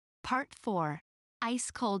Part 4.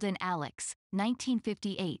 Ice Cold and Alex,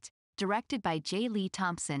 1958, directed by J. Lee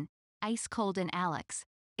Thompson. Ice Cold and Alex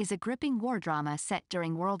is a gripping war drama set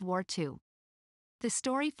during World War II. The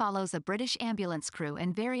story follows a British ambulance crew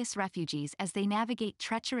and various refugees as they navigate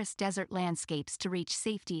treacherous desert landscapes to reach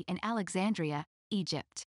safety in Alexandria,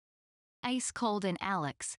 Egypt. Ice Cold and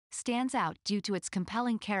Alex stands out due to its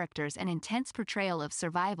compelling characters and intense portrayal of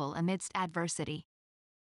survival amidst adversity.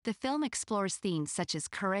 The film explores themes such as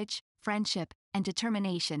courage, friendship, and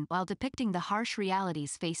determination while depicting the harsh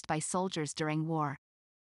realities faced by soldiers during war.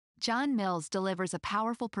 John Mills delivers a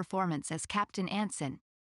powerful performance as Captain Anson,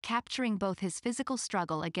 capturing both his physical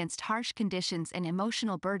struggle against harsh conditions and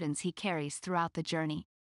emotional burdens he carries throughout the journey.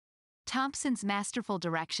 Thompson's masterful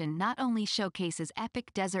direction not only showcases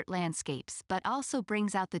epic desert landscapes but also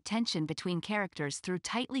brings out the tension between characters through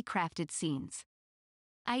tightly crafted scenes.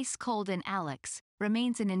 Ice Cold and Alex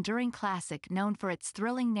remains an enduring classic known for its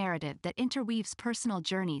thrilling narrative that interweaves personal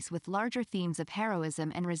journeys with larger themes of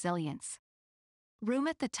heroism and resilience. Room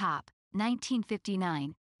at the Top,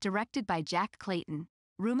 1959, directed by Jack Clayton.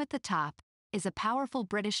 Room at the Top is a powerful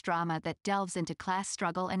British drama that delves into class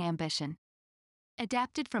struggle and ambition.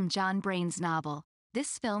 Adapted from John Brayne's novel,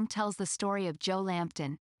 this film tells the story of Joe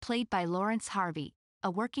Lampton, played by Lawrence Harvey,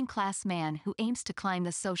 a working-class man who aims to climb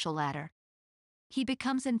the social ladder. He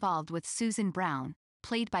becomes involved with Susan Brown,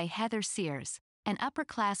 played by Heather Sears, an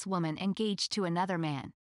upper-class woman engaged to another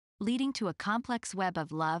man, leading to a complex web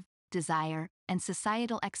of love, desire, and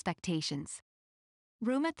societal expectations.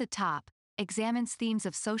 Room at the Top examines themes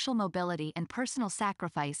of social mobility and personal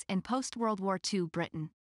sacrifice in post-World War II Britain.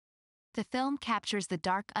 The film captures the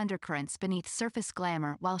dark undercurrents beneath surface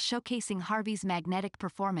glamour while showcasing Harvey's magnetic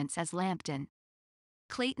performance as Lampton.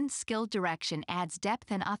 Clayton's skilled direction adds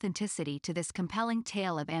depth and authenticity to this compelling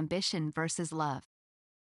tale of ambition versus love.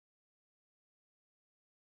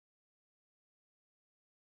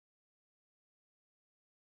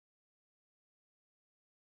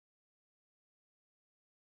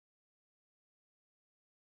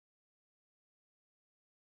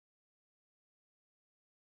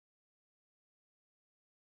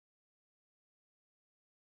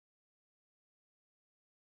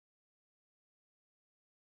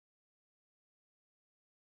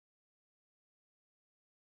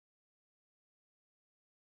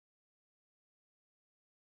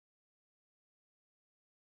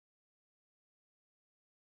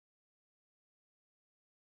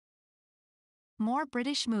 More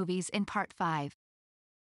British movies in Part 5.